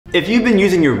If you've been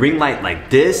using your ring light like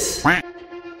this,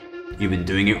 you've been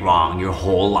doing it wrong your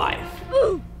whole life.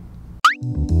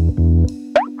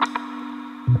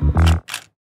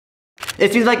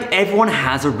 It seems like everyone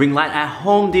has a ring light at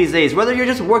home these days, whether you're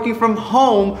just working from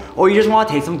home or you just want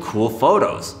to take some cool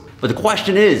photos. But the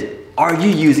question is, are you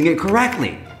using it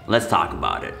correctly? Let's talk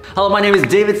about it. Hello, my name is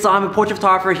David. I'm a portrait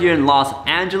photographer here in Los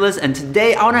Angeles, and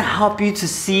today I want to help you to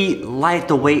see light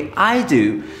the way I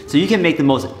do so you can make the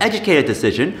most educated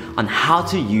decision on how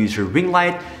to use your ring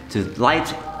light to light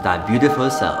that beautiful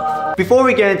self. Before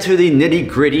we get into the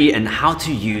nitty-gritty and how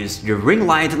to use your ring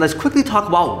light, let's quickly talk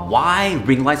about why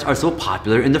ring lights are so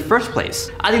popular in the first place.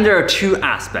 I think there are two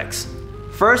aspects.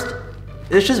 First,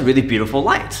 it's just really beautiful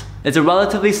light. It's a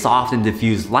relatively soft and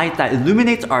diffuse light that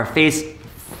illuminates our face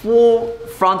full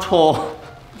frontal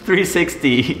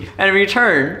 360, and in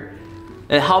return,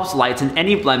 it helps lighten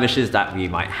any blemishes that we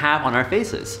might have on our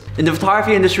faces. In the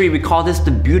photography industry, we call this the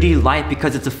beauty light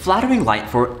because it's a flattering light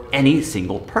for any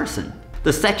single person.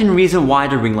 The second reason why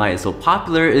the ring light is so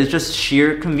popular is just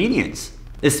sheer convenience.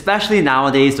 Especially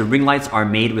nowadays, the ring lights are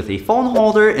made with a phone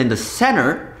holder in the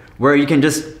center where you can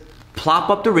just plop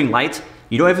up the ring light.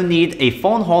 You don't even need a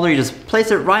phone holder, you just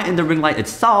place it right in the ring light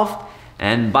itself,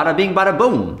 and bada bing bada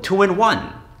boom,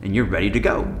 2-in-1, and you're ready to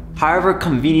go. However,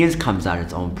 convenience comes at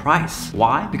its own price.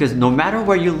 Why? Because no matter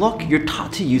where you look, you're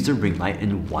taught to use the ring light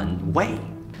in one way,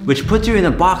 which puts you in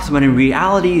a box when in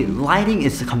reality, lighting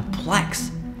is complex.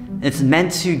 It's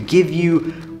meant to give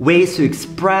you ways to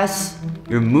express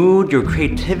your mood, your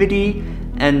creativity,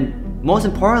 and most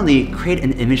importantly, create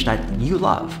an image that you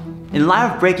love. In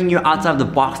light of breaking you outside of the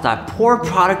box that poor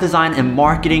product design and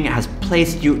marketing has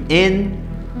placed you in,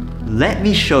 let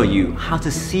me show you how to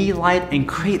see light and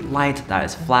create light that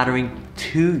is flattering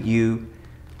to you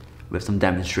with some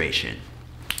demonstration.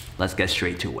 Let's get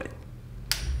straight to it.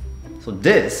 So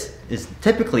this is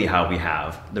typically how we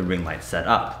have the ring light set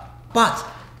up. But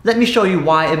let me show you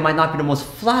why it might not be the most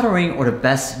flattering or the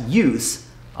best use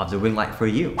of the ring light for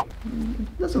you.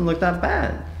 It doesn't look that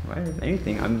bad, right? If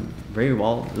anything, I'm very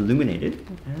well illuminated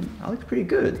and I look pretty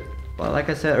good. But like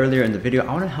I said earlier in the video,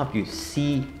 I want to help you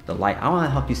see the light. I want to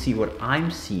help you see what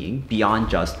I'm seeing beyond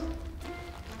just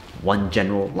one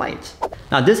general light.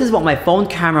 Now this is what my phone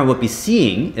camera would be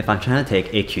seeing if I'm trying to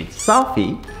take a cute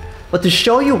selfie. But to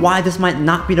show you why this might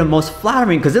not be the most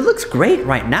flattering, because it looks great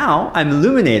right now, I'm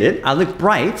illuminated, I look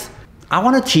bright, I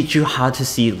want to teach you how to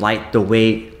see light the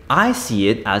way I see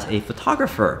it as a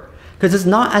photographer. Because it's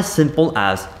not as simple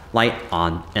as light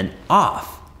on and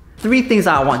off. Three things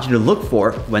that I want you to look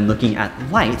for when looking at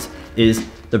light is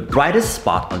the brightest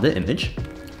spot on the image,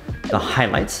 the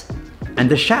highlights, and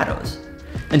the shadows.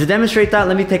 And to demonstrate that,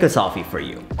 let me take a selfie for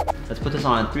you. Let's put this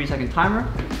on a 3-second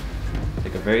timer.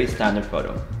 Take a very standard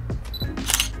photo.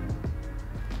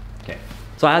 Okay,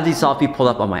 so I have the selfie pulled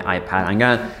up on my iPad. I'm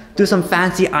gonna do some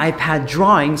fancy iPad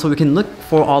drawing so we can look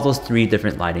for all those three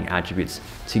different lighting attributes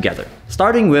together.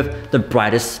 Starting with the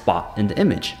brightest spot in the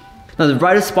image. Now the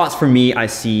brightest spots for me I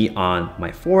see on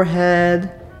my forehead.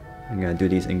 I'm gonna do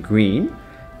these in green.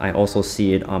 I also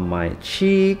see it on my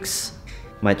cheeks,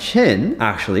 my chin,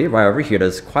 actually, right over here.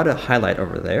 There's quite a highlight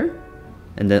over there.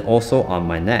 And then also on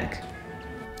my neck.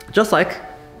 Just like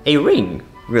a ring,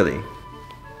 really.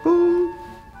 Boom.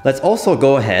 Let's also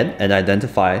go ahead and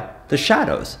identify the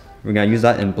shadows. We're gonna use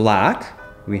that in black.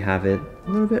 We have it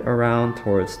a little bit around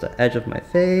towards the edge of my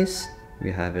face.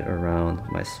 We have it around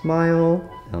my smile,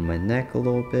 on my neck a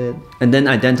little bit. And then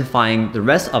identifying the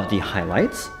rest of the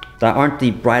highlights that aren't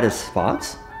the brightest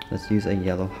spots. Let's use a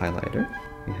yellow highlighter.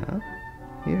 We have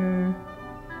here.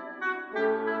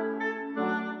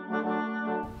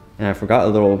 And I forgot a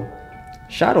little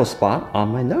shadow spot on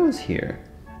my nose here.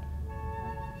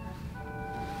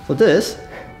 So this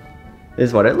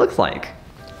is what it looks like.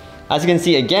 As you can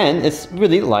see again, it's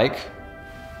really like,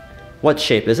 what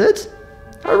shape is it?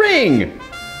 A ring!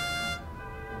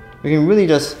 We can really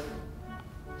just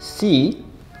see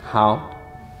how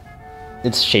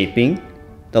it's shaping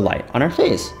the light on our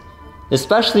face.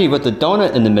 Especially with the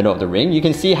donut in the middle of the ring, you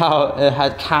can see how it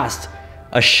had cast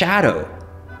a shadow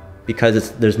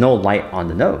because there's no light on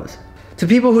the nose. To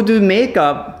people who do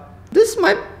makeup, this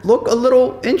might look a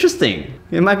little interesting.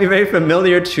 It might be very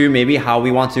familiar to maybe how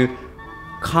we want to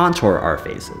contour our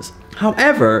faces.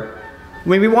 However,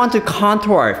 when we want to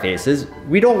contour our faces,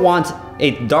 we don't want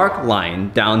a dark line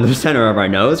down the center of our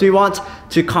nose. We want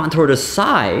to contour the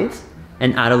sides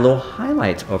and add a little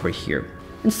highlight over here.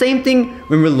 And same thing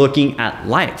when we're looking at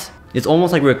light. It's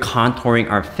almost like we're contouring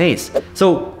our face.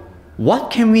 So what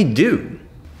can we do?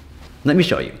 Let me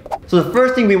show you. So the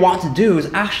first thing we want to do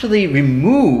is actually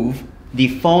remove the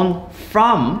phone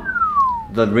from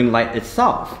the ring light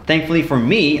itself. Thankfully for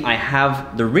me, I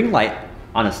have the ring light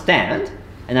on a stand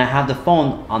and I have the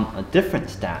phone on a different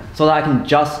stand so that I can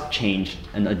just change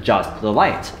and adjust the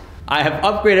light. I have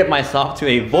upgraded myself to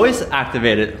a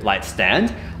voice-activated light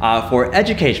stand for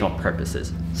educational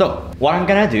purposes. So what I'm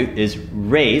gonna do is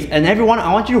raise, and everyone,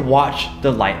 I want you to watch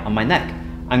the light on my neck.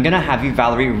 I'm gonna have you,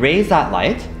 Valerie, raise that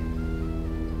light.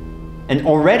 And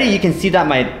already you can see that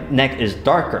my neck is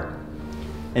darker.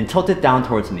 And tilt it down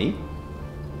towards me.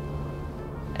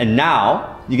 And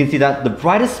now you can see that the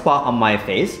brightest spot on my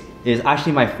face is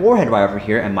actually my forehead right over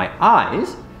here and my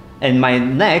eyes, and my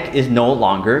neck is no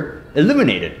longer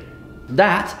illuminated.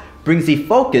 That brings the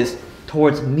focus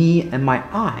towards me and my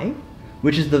eye,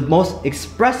 which is the most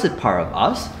expressive part of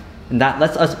us, and that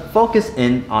lets us focus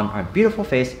in on our beautiful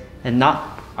face and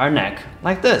not our neck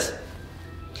like this.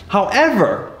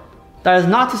 However, that is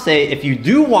not to say if you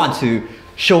do want to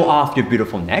show off your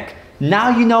beautiful neck,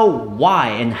 now you know why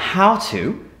and how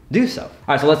to do so.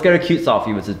 Alright, so let's get a cute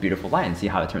selfie with this beautiful light and see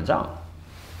how it turns out.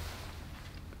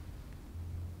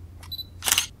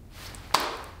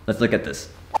 Let's look at this.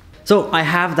 So I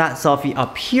have that selfie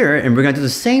up here and we're gonna do the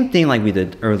same thing like we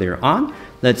did earlier on.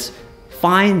 Let's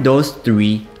find those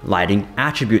 3 lighting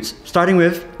attributes, starting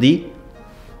with the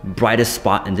brightest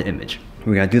spot in the image.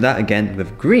 We're gonna do that again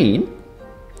with green.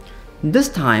 This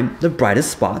time, the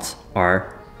brightest spots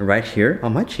are right here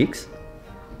on my cheeks,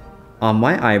 on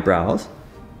my eyebrows,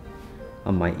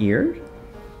 on my ears,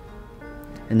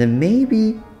 and then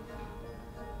maybe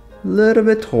a little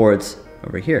bit towards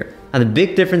over here. Now the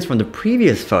big difference from the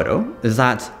previous photo is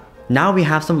that now we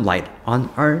have some light on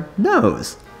our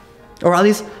nose, or at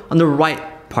least on the right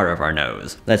part of our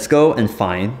nose. Let's go and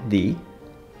find the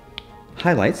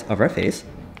highlights of our face,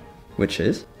 which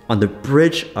is on the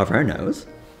bridge of our nose,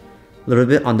 a little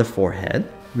bit on the forehead.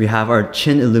 We have our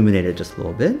chin illuminated just a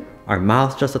little bit, our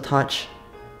mouth just a touch,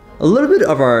 a little bit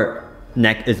of our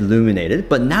neck is illuminated,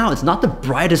 but now it's not the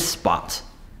brightest spot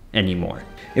anymore.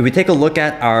 If we take a look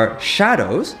at our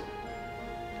shadows,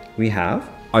 we have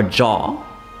our jaw,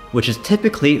 which is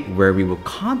typically where we will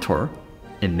contour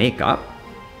in makeup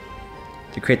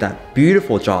to create that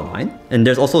beautiful jawline. And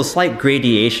there's also a slight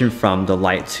gradation from the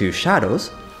light to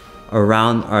shadows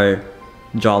around our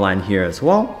jawline here as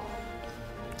well.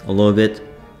 A little bit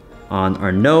on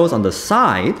our nose on the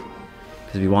side,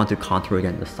 because we want to contour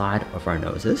again the side of our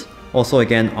noses. Also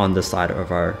again on the side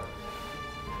of our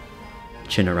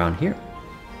chin around here.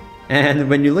 And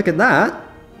when you look at that,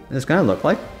 it's gonna look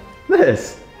like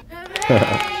this.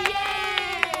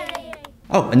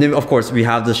 Oh, and then of course we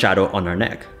have the shadow on our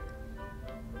neck.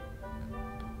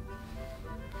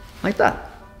 Like that.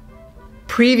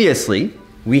 Previously,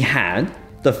 we had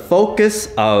the focus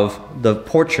of the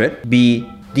portrait be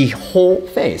the whole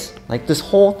face, like this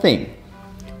whole thing.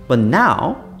 But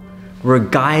now, we're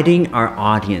guiding our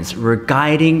audience, we're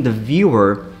guiding the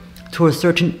viewer to a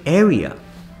certain area,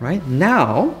 right?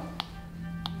 Now,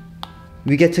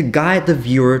 we get to guide the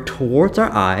viewer towards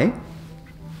our eye,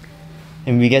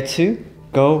 and we get to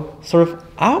go sort of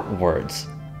outwards.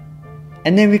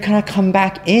 And then we kind of come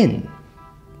back in.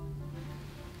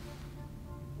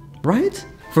 Right?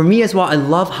 For me as well, I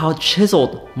love how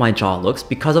chiseled my jaw looks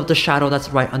because of the shadow that's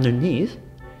right underneath.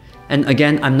 And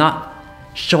again, I'm not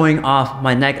showing off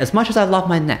my neck as much as I love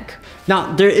my neck.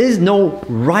 Now, there is no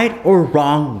right or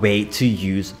wrong way to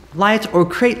use light or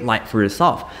create light for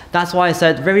yourself. That's why I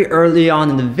said very early on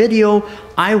in the video,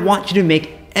 I want you to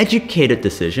make educated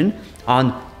decision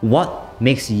on what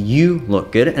makes you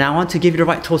look good, and I want to give you the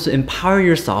right tools to empower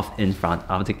yourself in front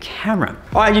of the camera.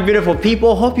 Alright, you beautiful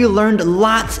people, hope you learned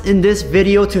lots in this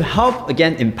video to help,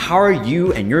 again, empower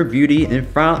you and your beauty in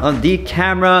front of the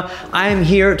camera. I am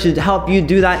here to help you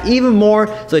do that even more,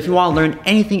 so if you want to learn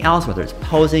anything else, whether it's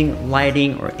posing,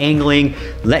 lighting, or angling,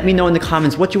 let me know in the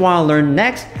comments what you want to learn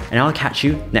next, and I'll catch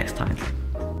you next time.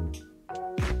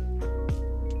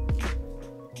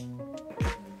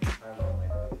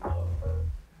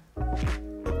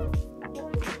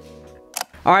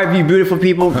 Alright, you beautiful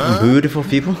people. Beautiful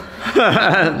people?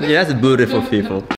 Yes, beautiful people.